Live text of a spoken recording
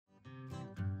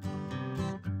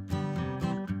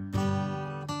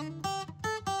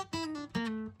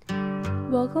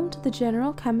Welcome to the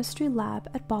General Chemistry Lab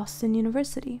at Boston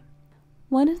University.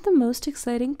 One of the most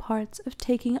exciting parts of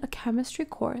taking a chemistry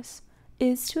course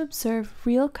is to observe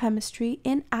real chemistry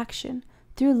in action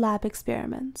through lab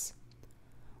experiments.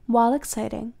 While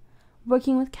exciting,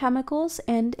 working with chemicals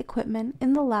and equipment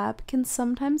in the lab can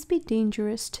sometimes be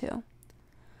dangerous too.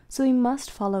 So we must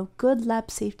follow good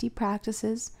lab safety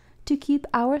practices to keep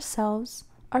ourselves,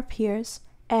 our peers,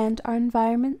 and our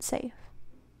environment safe.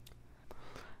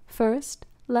 First,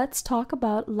 let's talk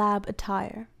about lab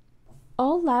attire.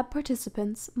 All lab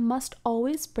participants must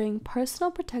always bring personal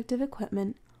protective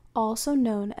equipment, also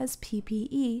known as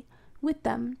PPE, with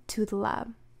them to the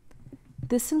lab.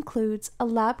 This includes a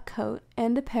lab coat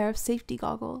and a pair of safety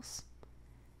goggles.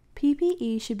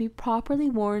 PPE should be properly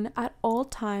worn at all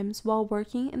times while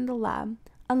working in the lab,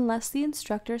 unless the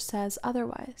instructor says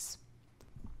otherwise.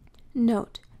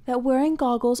 Note that wearing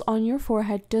goggles on your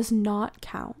forehead does not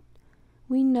count.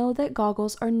 We know that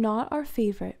goggles are not our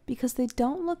favorite because they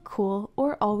don't look cool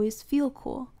or always feel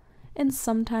cool, and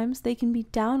sometimes they can be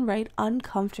downright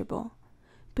uncomfortable.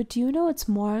 But do you know what's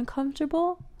more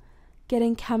uncomfortable?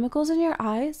 Getting chemicals in your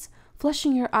eyes,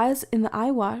 flushing your eyes in the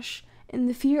eye wash, and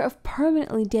the fear of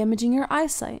permanently damaging your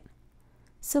eyesight.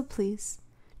 So please,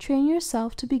 train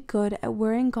yourself to be good at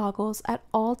wearing goggles at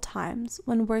all times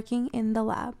when working in the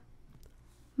lab.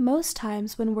 Most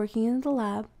times when working in the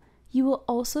lab, you will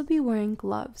also be wearing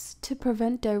gloves to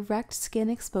prevent direct skin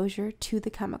exposure to the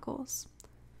chemicals.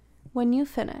 When you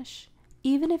finish,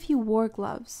 even if you wore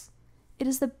gloves, it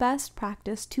is the best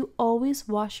practice to always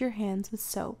wash your hands with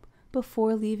soap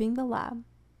before leaving the lab.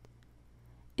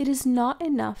 It is not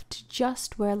enough to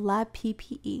just wear lab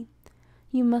PPE.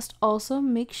 You must also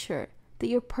make sure that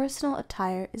your personal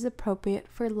attire is appropriate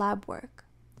for lab work.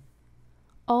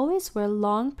 Always wear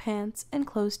long pants and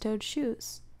closed-toed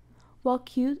shoes, while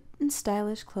cute and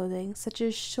stylish clothing such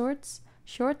as shorts,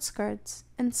 short skirts,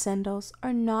 and sandals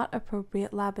are not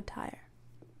appropriate lab attire.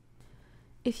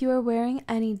 If you are wearing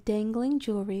any dangling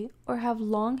jewelry or have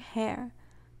long hair,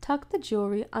 tuck the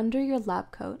jewelry under your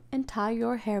lab coat and tie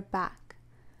your hair back.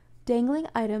 Dangling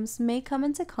items may come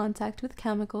into contact with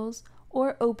chemicals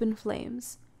or open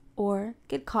flames, or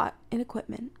get caught in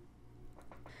equipment.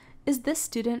 Is this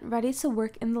student ready to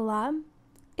work in the lab?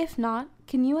 If not,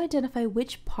 can you identify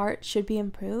which part should be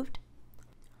improved?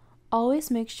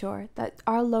 Always make sure that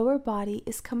our lower body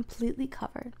is completely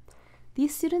covered.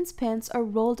 These students' pants are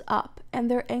rolled up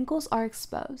and their ankles are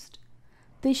exposed.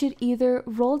 They should either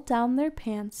roll down their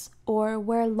pants or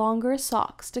wear longer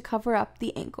socks to cover up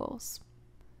the ankles.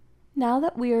 Now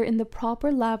that we are in the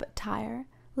proper lab attire,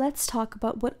 let's talk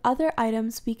about what other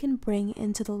items we can bring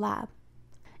into the lab.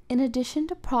 In addition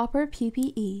to proper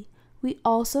PPE, we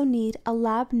also need a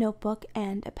lab notebook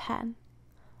and a pen,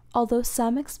 although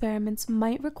some experiments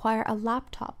might require a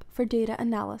laptop for data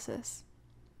analysis.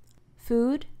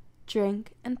 Food,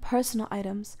 drink, and personal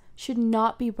items should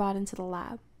not be brought into the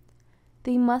lab.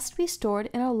 They must be stored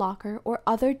in a locker or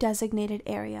other designated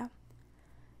area.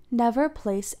 Never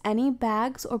place any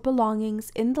bags or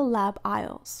belongings in the lab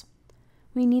aisles.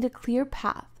 We need a clear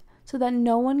path so that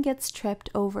no one gets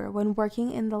tripped over when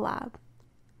working in the lab.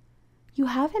 You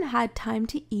haven't had time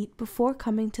to eat before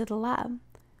coming to the lab.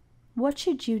 What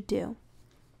should you do?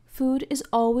 Food is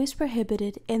always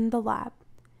prohibited in the lab.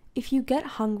 If you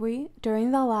get hungry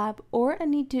during the lab or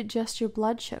need to adjust your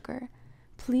blood sugar,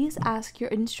 please ask your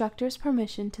instructor's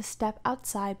permission to step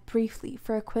outside briefly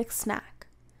for a quick snack.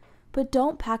 But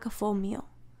don't pack a full meal.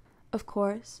 Of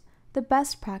course, the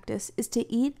best practice is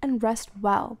to eat and rest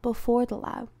well before the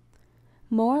lab.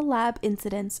 More lab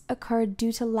incidents occur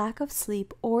due to lack of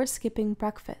sleep or skipping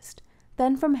breakfast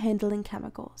than from handling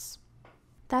chemicals.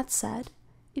 That said,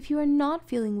 if you are not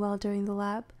feeling well during the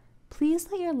lab, please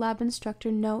let your lab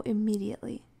instructor know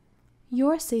immediately.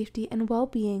 Your safety and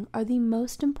well-being are the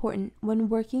most important when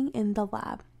working in the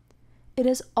lab. It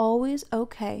is always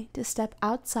okay to step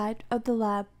outside of the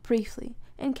lab briefly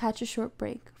and catch a short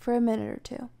break for a minute or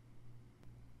two.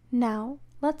 Now,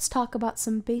 let's talk about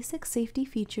some basic safety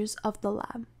features of the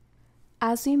lab.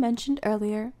 As we mentioned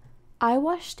earlier, eye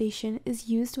wash station is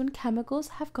used when chemicals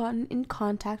have gotten in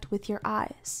contact with your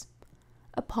eyes.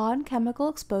 Upon chemical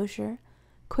exposure,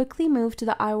 quickly move to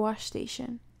the eye wash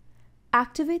station.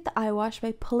 Activate the eye wash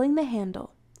by pulling the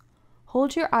handle.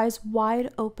 Hold your eyes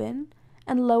wide open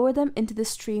and lower them into the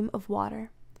stream of water.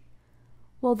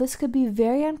 While this could be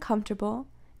very uncomfortable,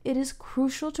 it is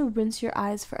crucial to rinse your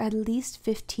eyes for at least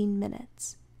 15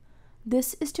 minutes.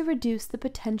 This is to reduce the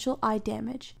potential eye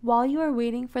damage while you are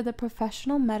waiting for the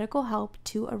professional medical help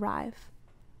to arrive.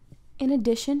 In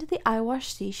addition to the eye wash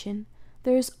station,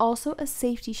 there is also a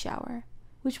safety shower,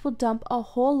 which will dump a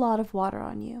whole lot of water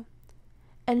on you.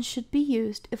 and should be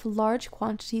used if large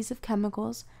quantities of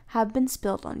chemicals have been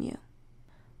spilled on you.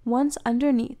 Once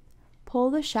underneath, pull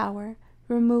the shower,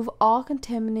 remove all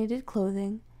contaminated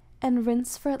clothing, and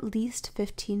rinse for at least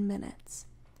 15 minutes.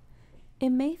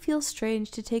 It may feel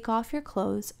strange to take off your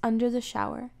clothes under the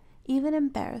shower, even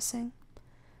embarrassing,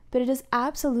 but it is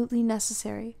absolutely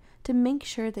necessary to make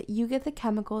sure that you get the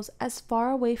chemicals as far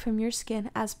away from your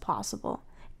skin as possible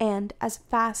and as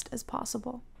fast as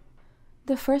possible.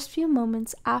 The first few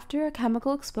moments after a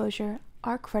chemical exposure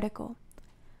are critical.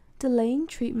 Delaying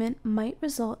treatment might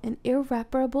result in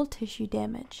irreparable tissue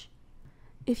damage.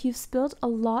 If you've spilled a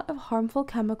lot of harmful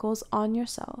chemicals on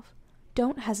yourself,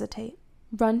 don't hesitate.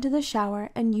 Run to the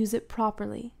shower and use it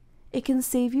properly. It can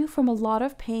save you from a lot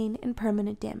of pain and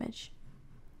permanent damage.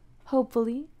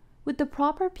 Hopefully, with the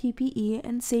proper PPE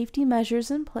and safety measures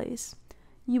in place,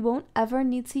 you won't ever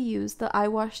need to use the eye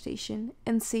wash station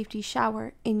and safety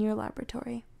shower in your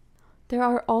laboratory. There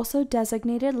are also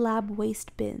designated lab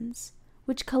waste bins,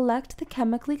 which collect the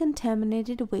chemically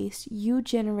contaminated waste you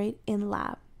generate in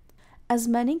lab. As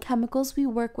many chemicals we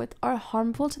work with are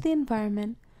harmful to the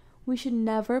environment, we should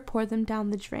never pour them down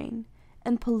the drain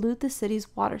and pollute the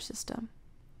city's water system.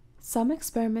 Some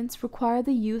experiments require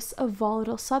the use of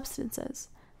volatile substances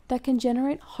that can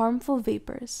generate harmful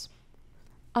vapors.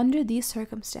 Under these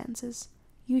circumstances,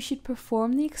 you should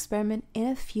perform the experiment in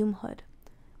a fume hood,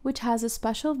 which has a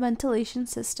special ventilation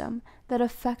system that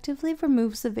effectively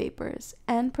removes the vapors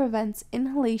and prevents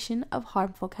inhalation of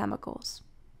harmful chemicals.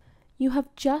 You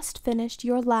have just finished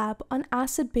your lab on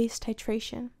acid-base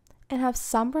titration and have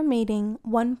some remaining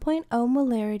 1.0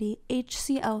 molarity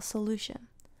HCl solution.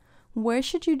 Where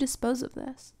should you dispose of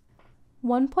this?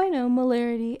 1.0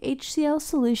 molarity HCl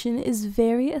solution is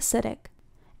very acidic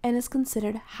and is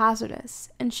considered hazardous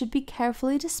and should be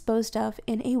carefully disposed of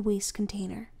in a waste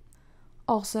container.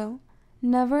 Also,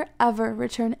 never ever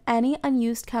return any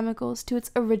unused chemicals to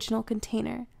its original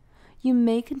container. You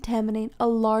may contaminate a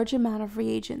large amount of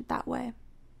reagent that way.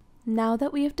 Now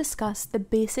that we have discussed the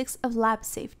basics of lab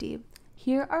safety,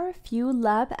 here are a few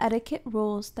lab etiquette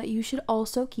rules that you should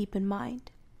also keep in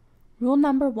mind. Rule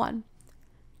number 1.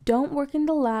 Don't work in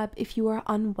the lab if you are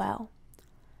unwell.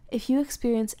 If you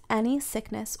experience any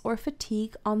sickness or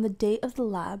fatigue on the day of the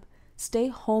lab, stay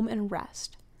home and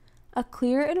rest. A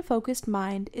clear and focused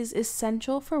mind is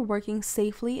essential for working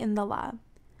safely in the lab.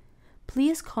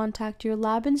 Please contact your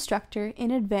lab instructor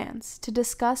in advance to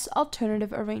discuss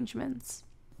alternative arrangements.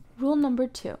 Rule number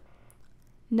 2.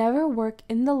 Never work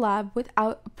in the lab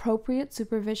without appropriate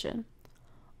supervision.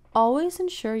 Always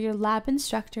ensure your lab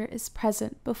instructor is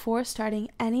present before starting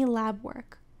any lab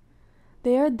work.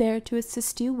 They are there to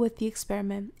assist you with the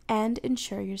experiment and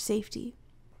ensure your safety.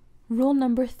 Rule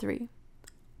number 3.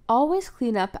 Always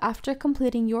clean up after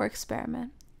completing your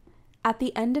experiment. At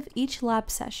the end of each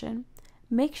lab session,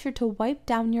 make sure to wipe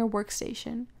down your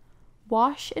workstation,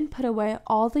 wash and put away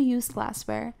all the used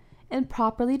glassware, and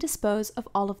properly dispose of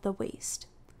all of the waste.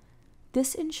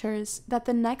 This ensures that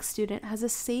the next student has a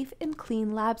safe and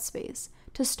clean lab space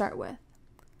to start with.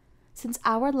 Since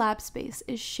our lab space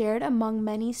is shared among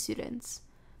many students,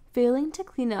 failing to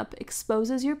clean up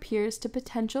exposes your peers to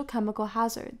potential chemical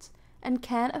hazards and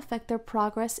can affect their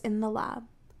progress in the lab.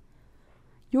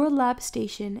 Your lab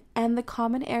station and the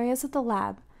common areas of the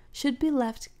lab should be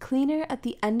left cleaner at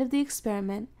the end of the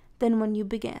experiment than when you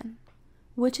began.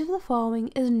 Which of the following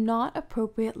is not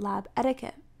appropriate lab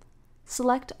etiquette?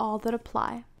 Select all that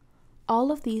apply.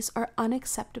 All of these are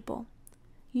unacceptable.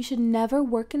 You should never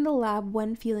work in the lab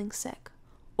when feeling sick,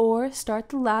 or start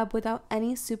the lab without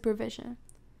any supervision.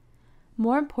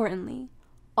 More importantly,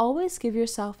 always give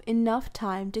yourself enough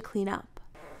time to clean up.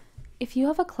 If you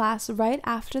have a class right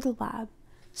after the lab,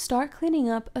 start cleaning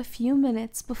up a few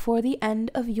minutes before the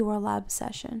end of your lab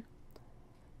session.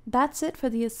 That's it for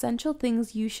the essential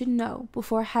things you should know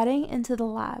before heading into the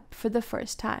lab for the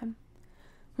first time.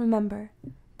 Remember,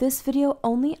 this video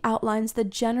only outlines the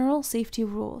general safety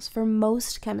rules for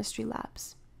most chemistry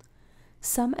labs.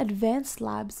 Some advanced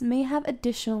labs may have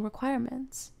additional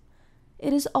requirements.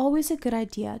 It is always a good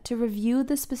idea to review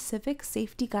the specific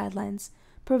safety guidelines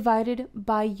provided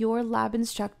by your lab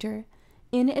instructor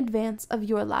in advance of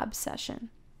your lab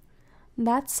session.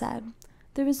 That said,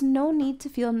 there is no need to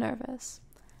feel nervous.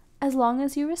 As long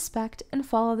as you respect and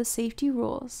follow the safety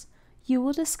rules, you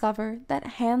will discover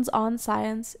that hands-on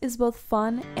science is both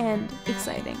fun and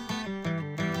exciting.